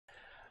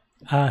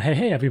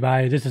Hey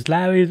everybody, this is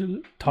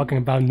Larry talking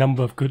about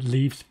number of good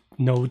leaves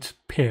nodes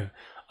pair.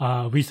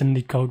 Recent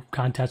Leetcode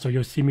contest, so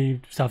you'll see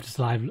me self this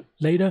live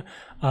later.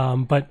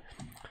 But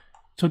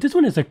so this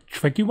one is a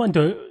tricky one.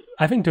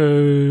 I think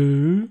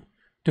the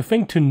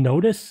thing to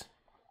notice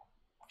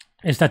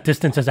is that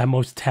distance is at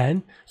most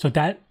 10. So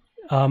that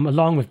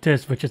along with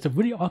this, which is a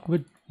really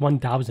awkward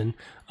 1000,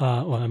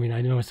 well, I mean,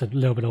 I know it's a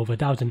little bit over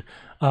 1000,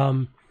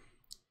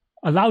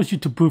 allows you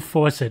to brute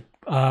force it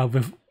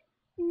with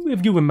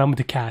if you remember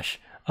the cache,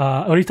 or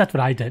at least that's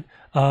what I did.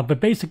 But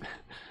basically,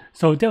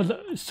 so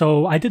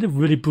I did it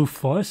really brute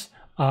force.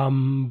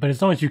 But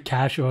as long as you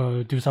cache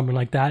or do something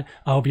like that,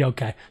 I'll be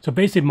okay. So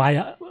basically,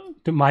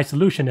 my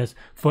solution is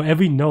for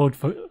every node,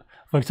 for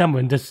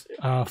example, in this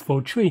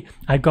full tree,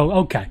 I go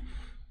okay.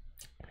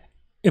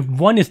 If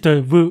 1 is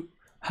the root,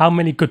 how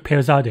many good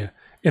pairs are there?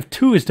 If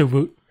 2 is the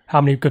root,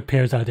 how many good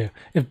pairs are there?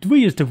 If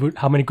 3 is the root,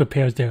 how many good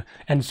pairs there?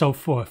 And so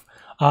forth.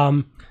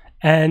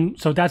 And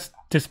so that's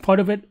this part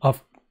of it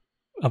of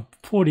a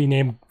poorly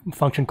named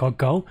function called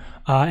go.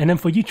 And then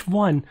for each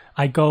one,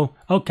 I go,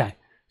 okay,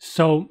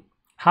 so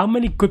how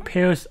many good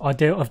pairs are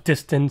there of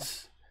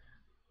distance?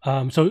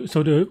 So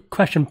the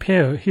question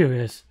pair here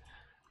is,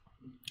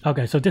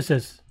 okay, so this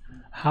is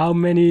how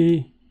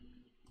many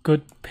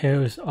good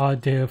pairs are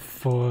there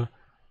for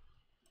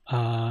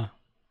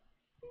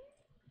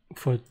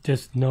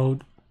this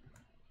node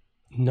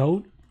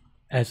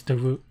as the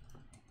root,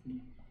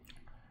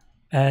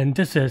 and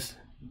this is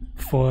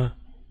for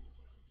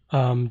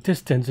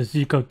distance is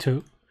equal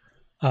to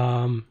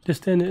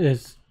distance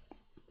is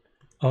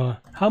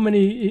how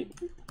many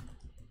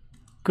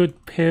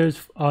good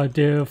pairs are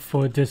there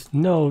for this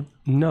node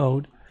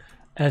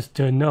as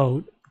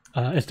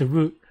the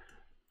root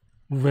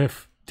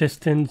with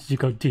distance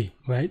equal d,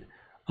 right?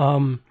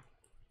 And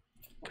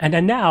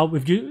then now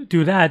if you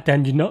do that,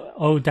 then you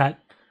know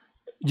that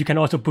you can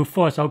also brute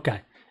force.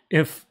 Okay,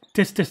 if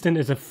this distance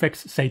is a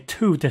fixed, say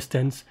 2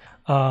 distance,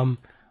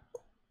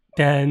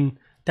 then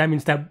that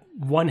means that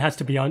 1 has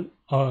to be on,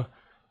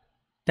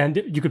 then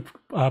you could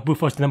brute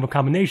force the number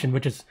combination,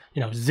 which is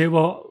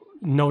 0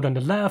 node on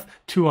the left,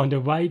 2 on the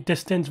right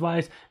distance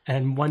wise,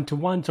 and 1 to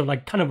 1. So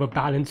like kind of a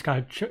balance,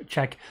 kind of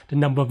check the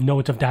number of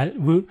nodes of that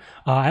root.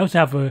 I also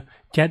have a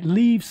get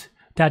leaves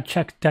that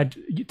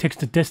takes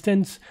the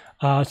distance.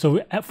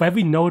 So for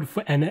every node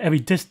and every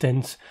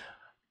distance,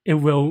 it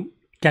will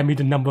get me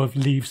the number of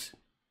leaves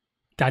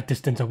that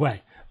distance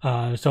away.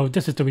 So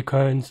this is the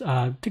recurrence.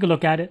 Take a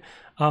look at it.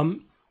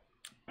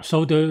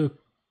 So the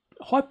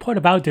hard part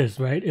about this,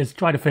 right, is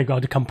try to figure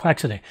out the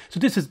complexity. So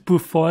this is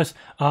brute force.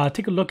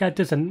 Take a look at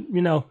this, and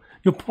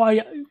you'll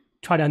probably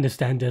try to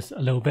understand this a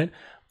little bit.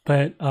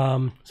 But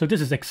so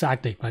this is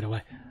exactly, by the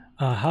way,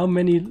 how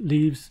many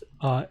leaves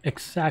are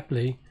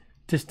exactly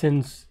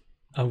distance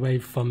away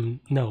from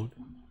node,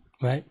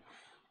 right?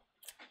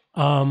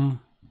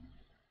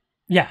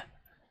 Yeah,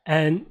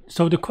 and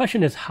so the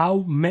question is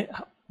how many.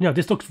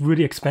 This looks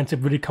really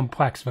expensive, really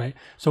complex, right?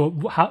 So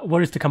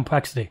what is the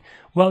complexity?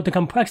 Well, the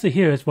complexity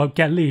here is, well,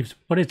 get leaves.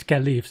 What is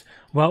get leaves?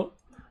 Well,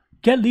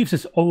 get leaves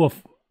is O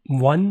of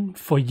 1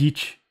 for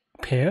each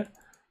pair,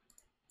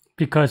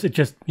 because it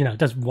just,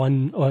 does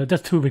 1, or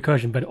does 2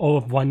 recursion, but O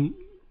of 1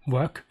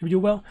 work, if you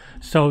will.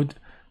 So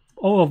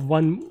O of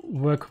 1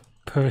 work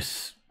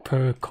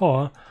per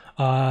core.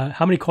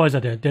 How many cores are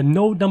there? There are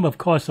no number of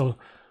cores, so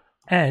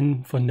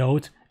n for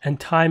nodes,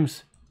 and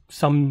times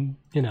some,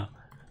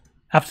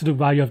 absolute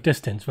value of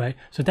distance, right?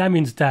 So that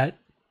means that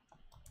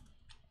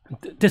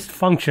this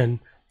function,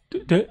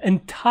 the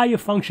entire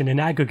function in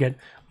aggregate,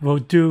 will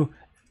do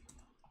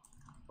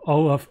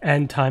O of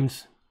n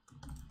times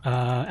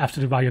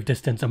absolute value of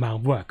distance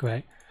amount of work,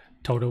 right?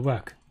 Total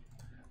work,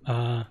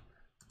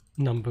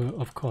 number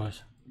of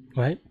cores,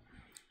 right?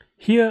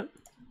 Here,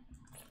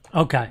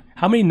 okay,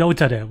 how many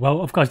nodes are there?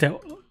 Well, of course, there are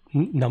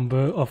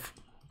number of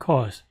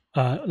cores,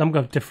 number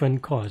of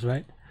different cores,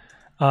 right?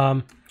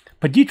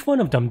 But each one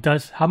of them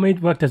does, how many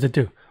work does it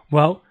do?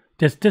 Well,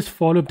 there's this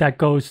for loop that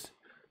goes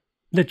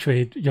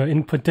literally your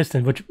input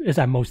distance, which is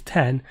at most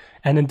 10,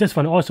 and then this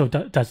one also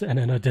does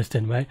another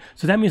distance, right?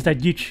 So that means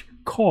that each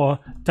core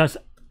does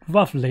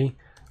roughly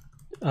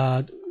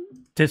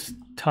this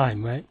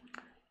time, right?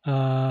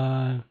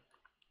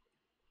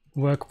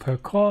 Work per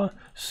core.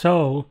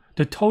 So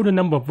the total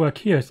number of work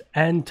here is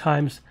n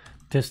times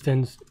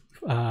distance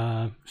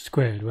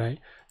squared, right?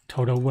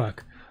 Total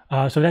work.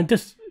 So then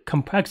this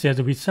complexity as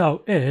a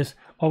result is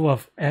O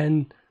of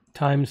n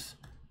times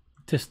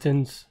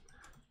distance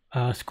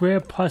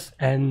squared plus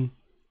n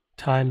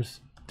times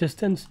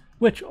distance,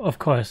 which of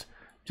course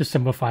just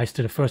simplifies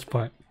to the first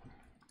part,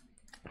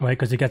 right?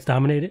 Because it gets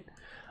dominated.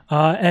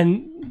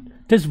 And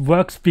this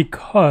works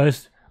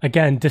because,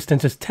 again,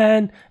 distance is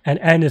 10 and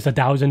n is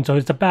 1000, so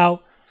it's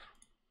about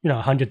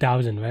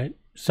 100,000, right?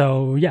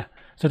 So yeah,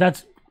 so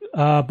that's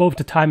both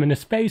the time and the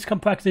space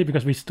complexity,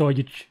 because we store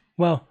each,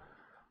 well,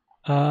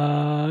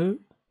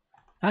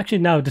 actually,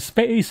 now the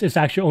space is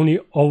actually only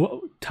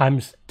O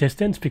times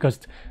distance,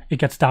 because it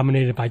gets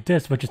dominated by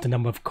this, which is the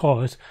number of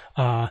cores.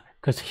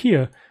 Because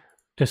here,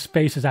 the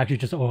space is actually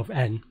just O of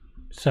n.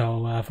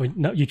 So for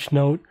each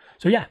node.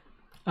 So yeah.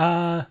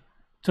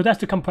 So that's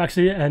the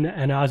complexity and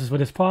analysis for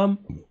this problem.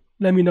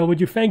 Let me know what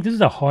you think. This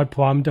is a hard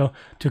problem though,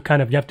 to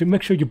kind of, you have to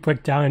make sure you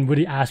break down and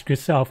really ask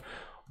yourself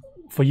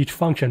for each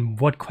function,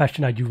 what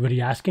question are you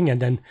really asking,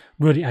 and then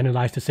really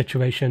analyze the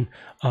situation.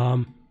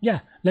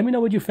 Yeah, let me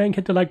know what you think.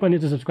 Hit the like button, hit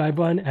the subscribe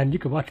button, and you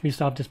can watch me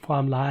solve this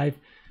problem live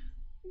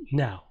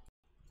now.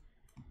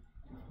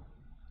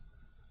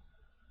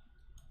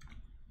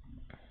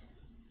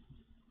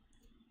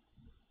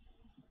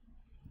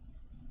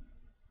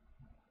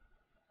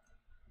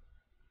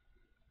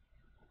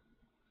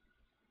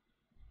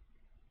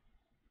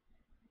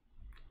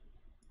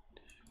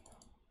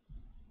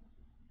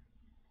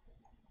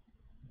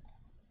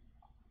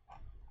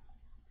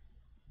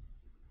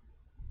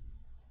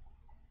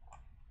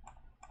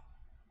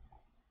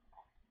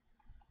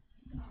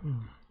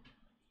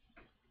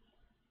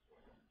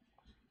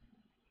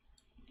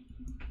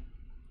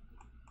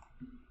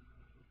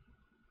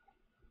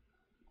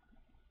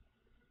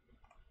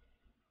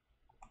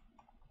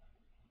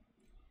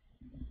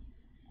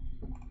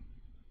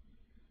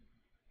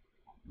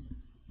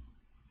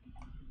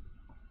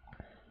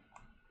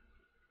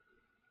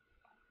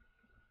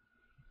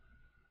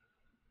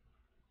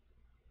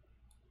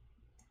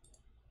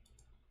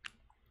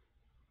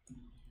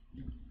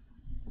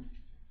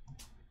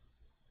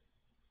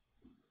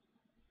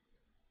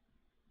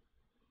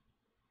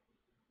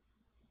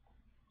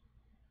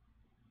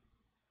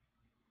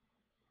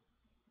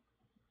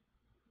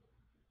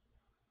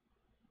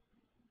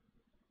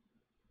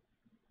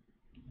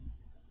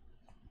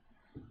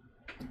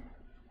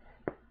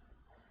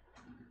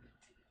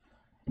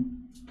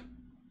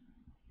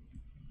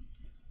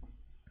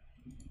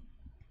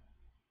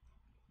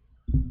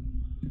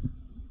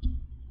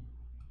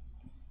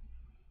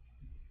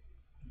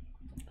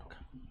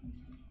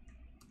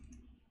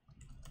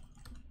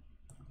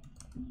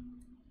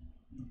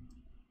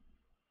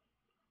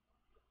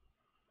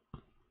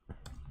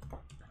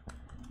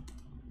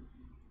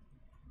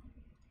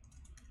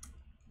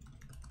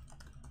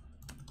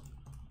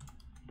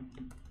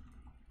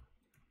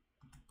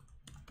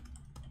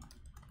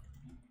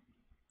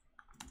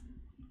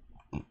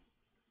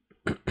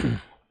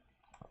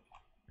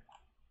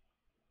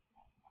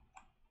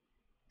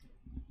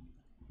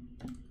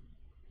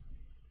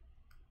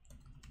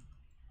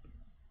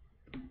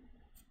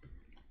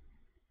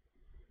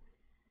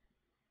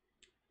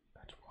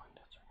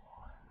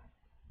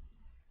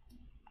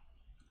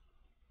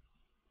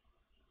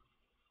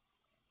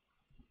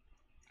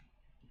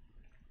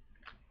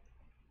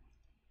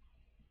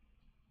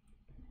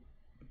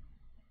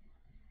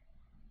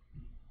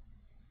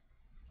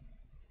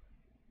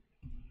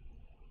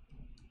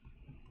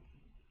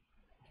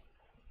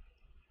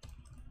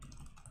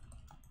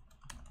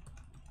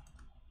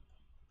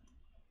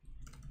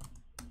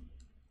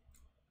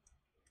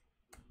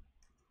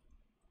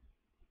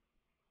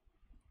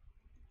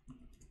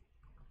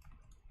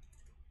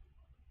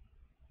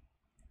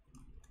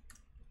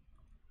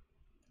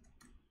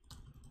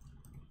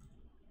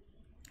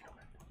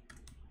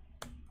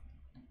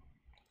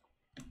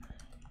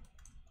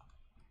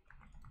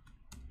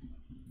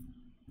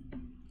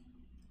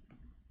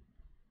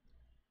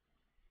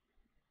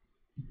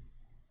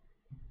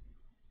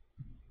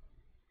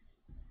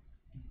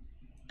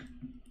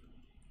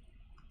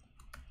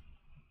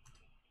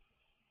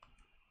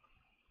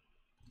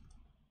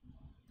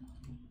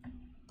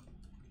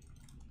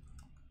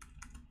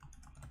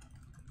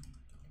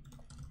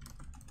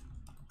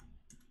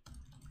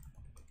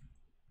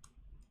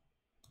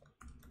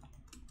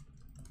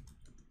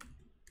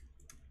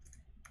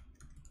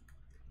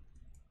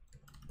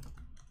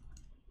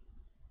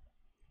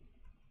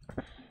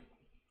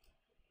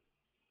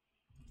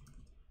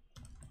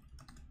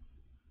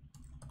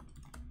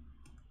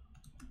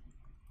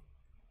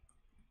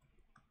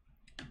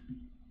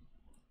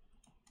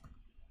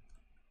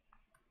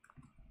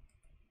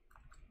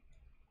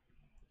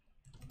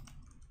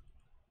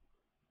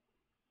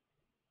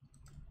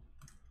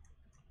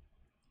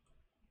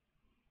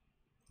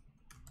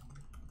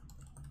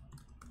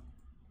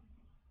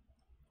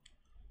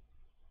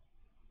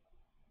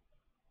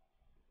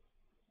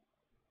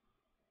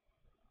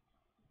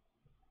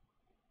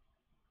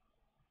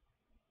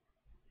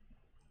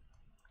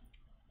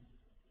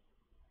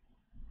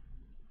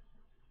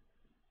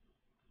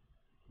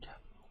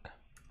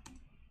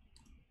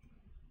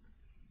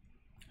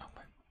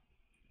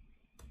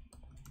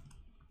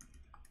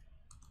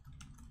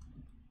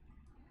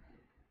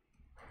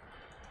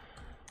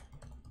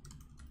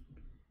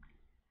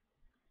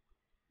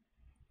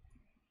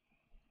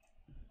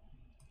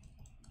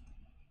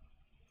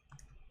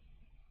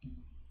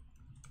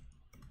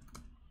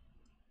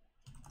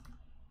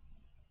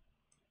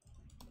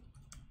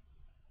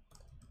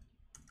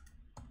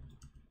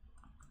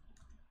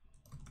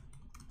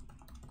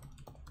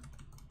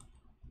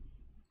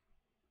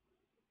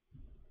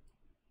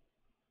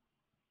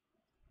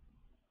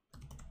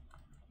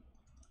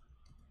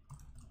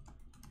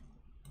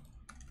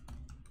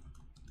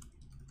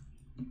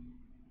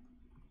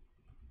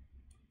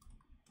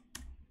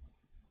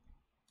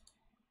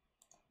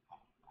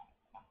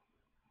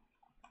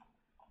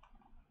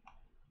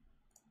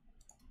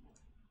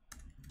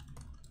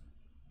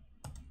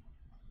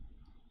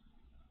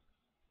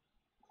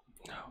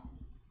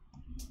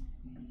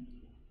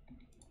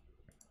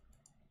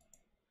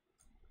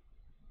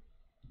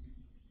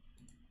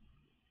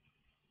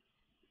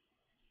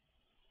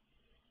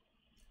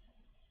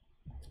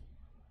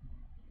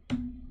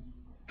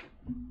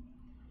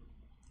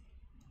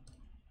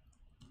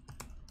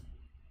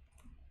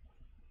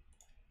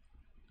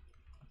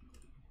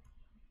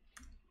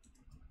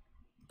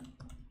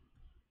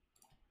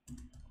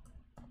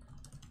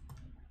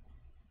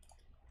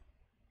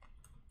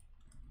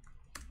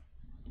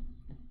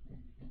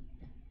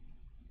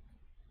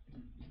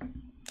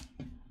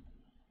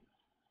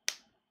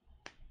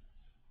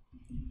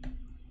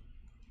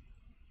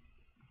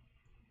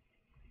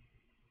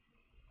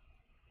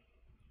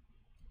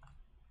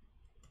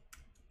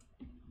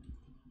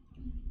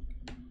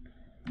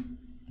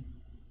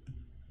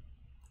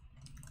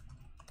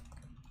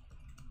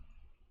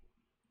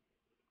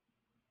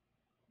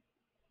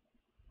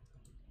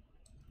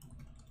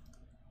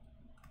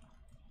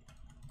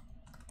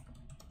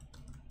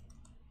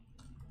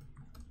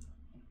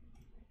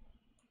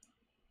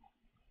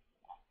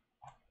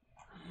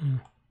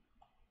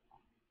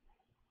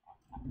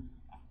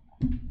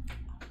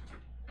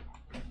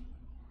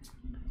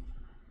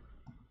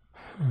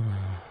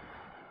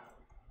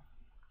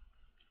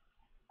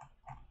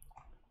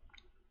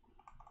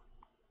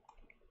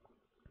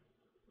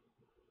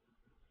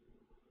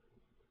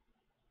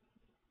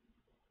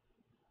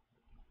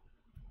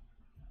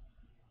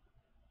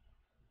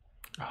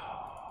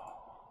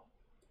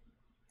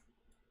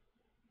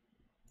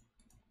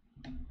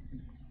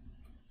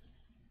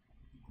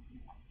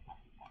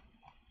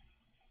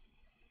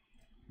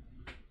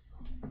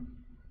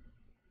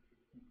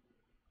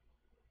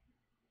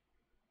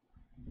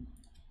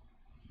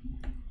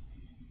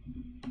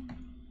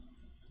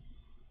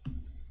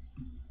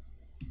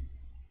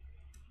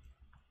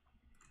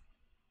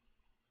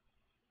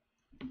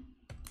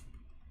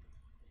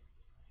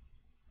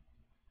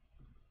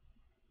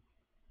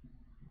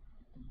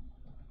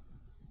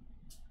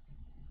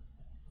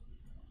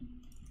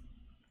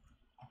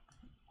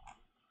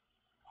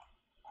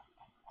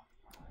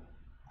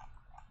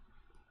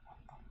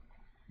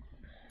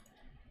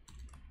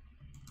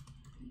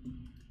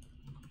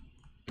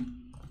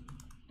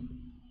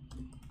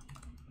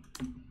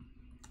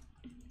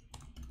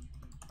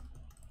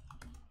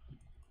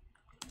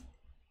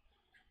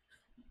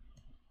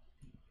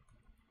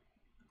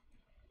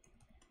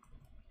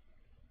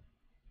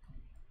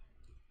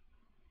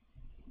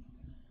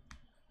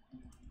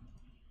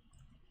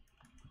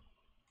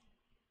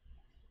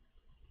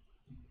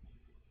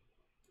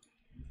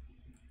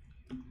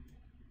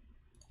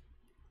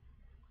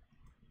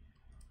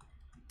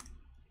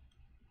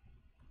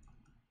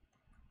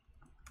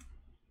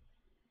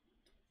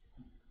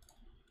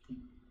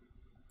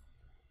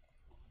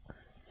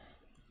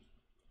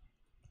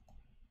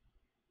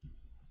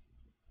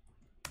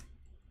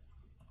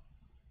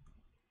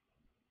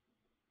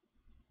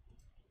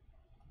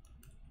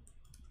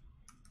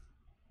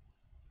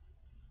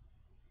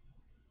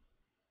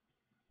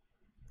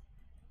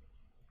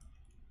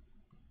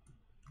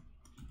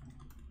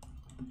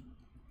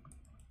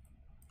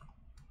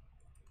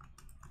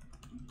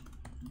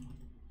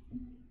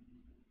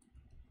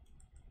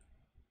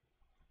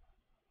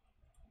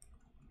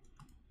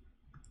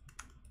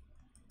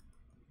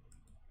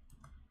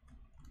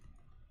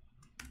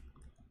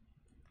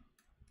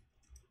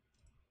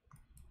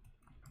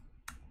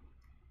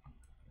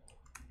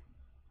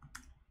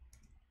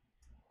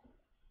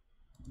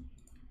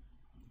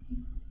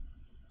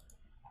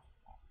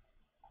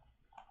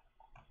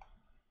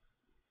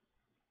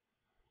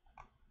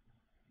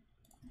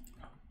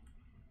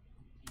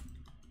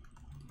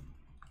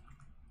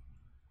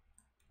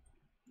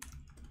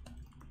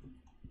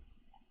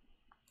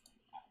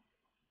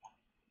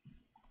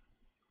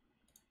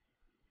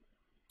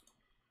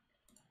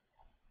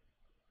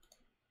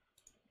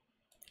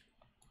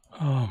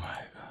 Oh my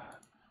god.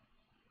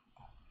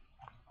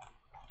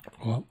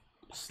 Well,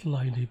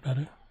 slightly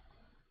better.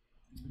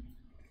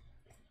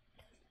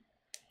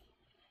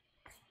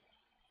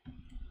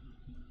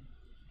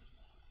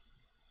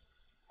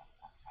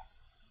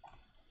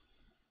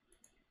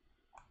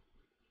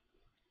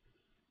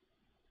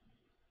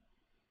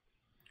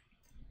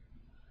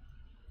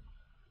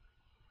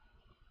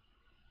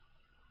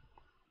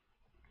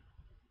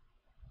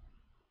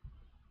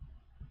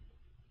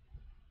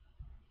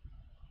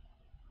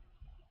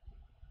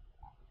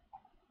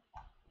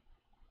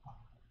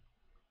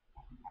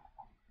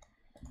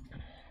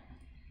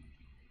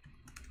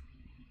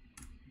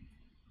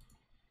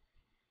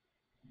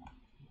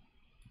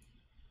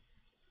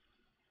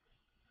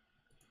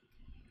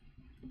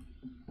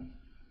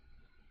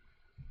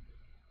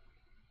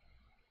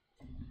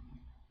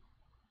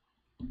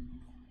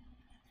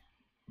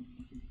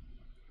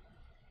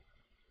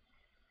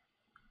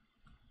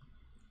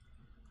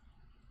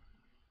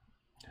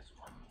 There's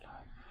one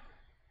left.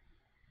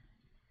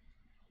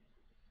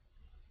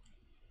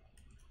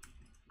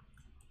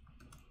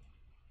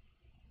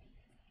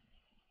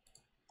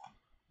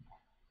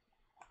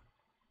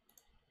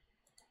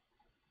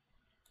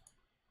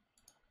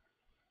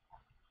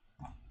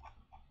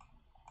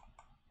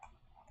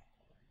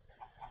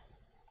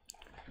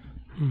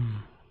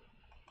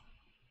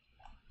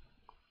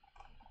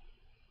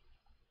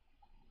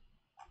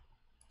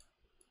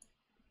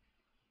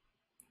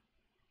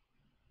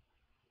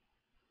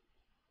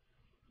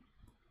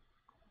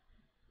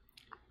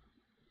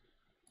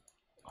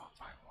 Oh,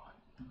 by one.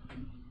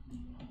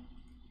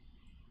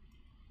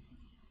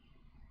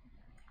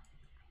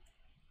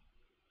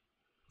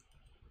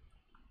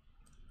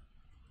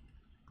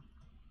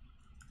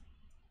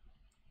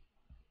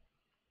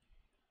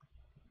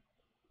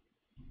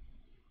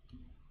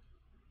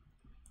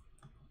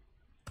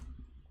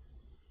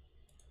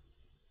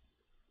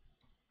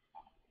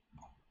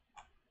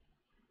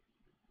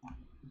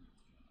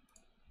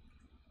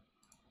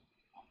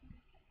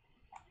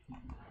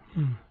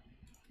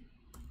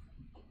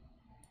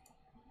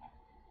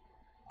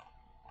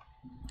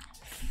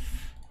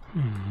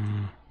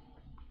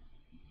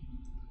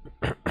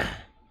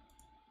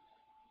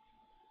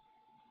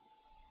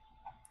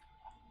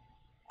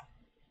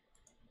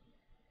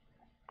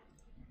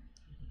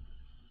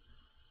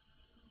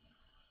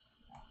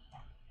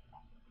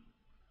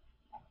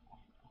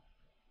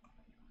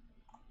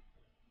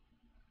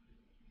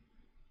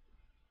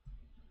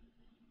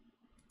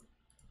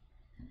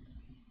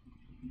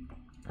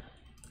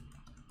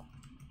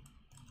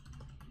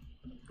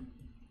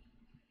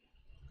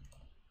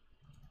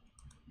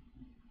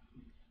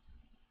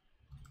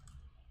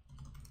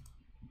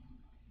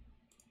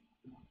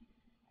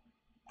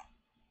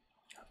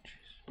 Oh,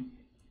 jeez.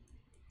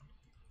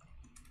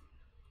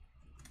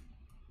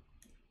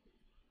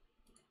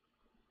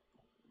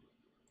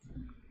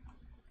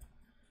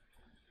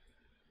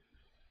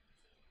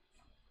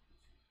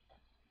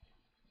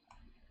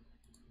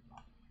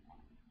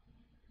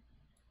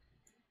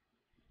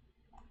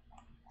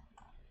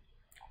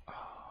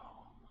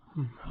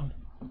 How